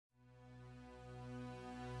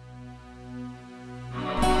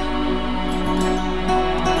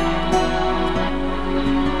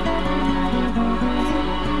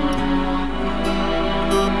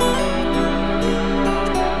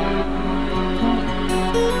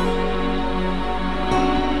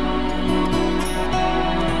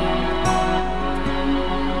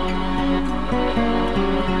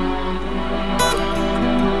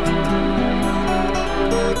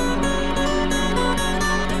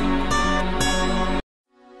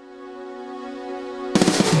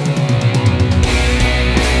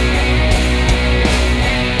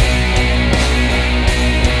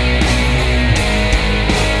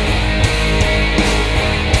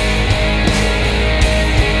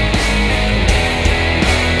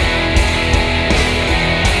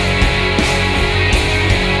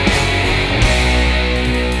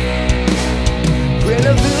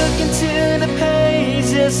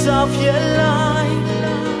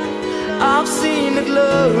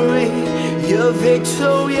victory, your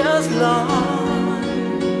victorious line.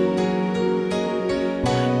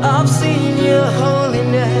 I've seen your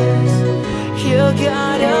holiness, your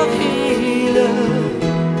God of healer.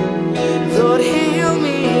 Lord, heal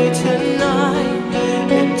me tonight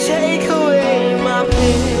and take away my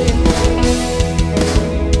pain.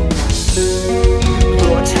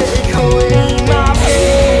 Lord, take away my pain.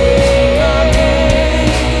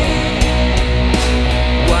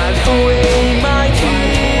 Wipe away my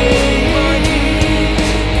tears.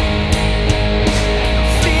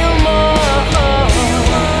 Feel my heart,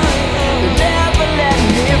 never let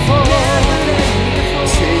me fall.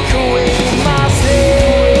 Take away my sin.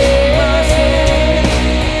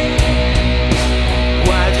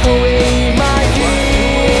 Wipe away my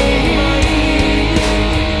tears.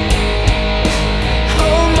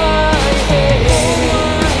 Hold my hand,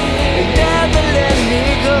 never let me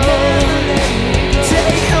go.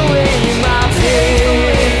 Take away my pain.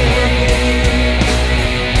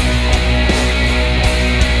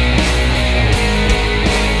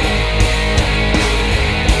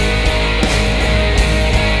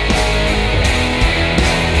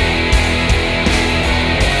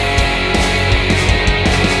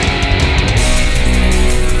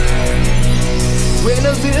 When I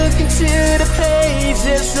look into the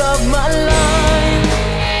pages of my life,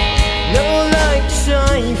 no light to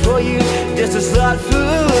shine for you, just a slot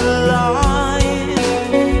full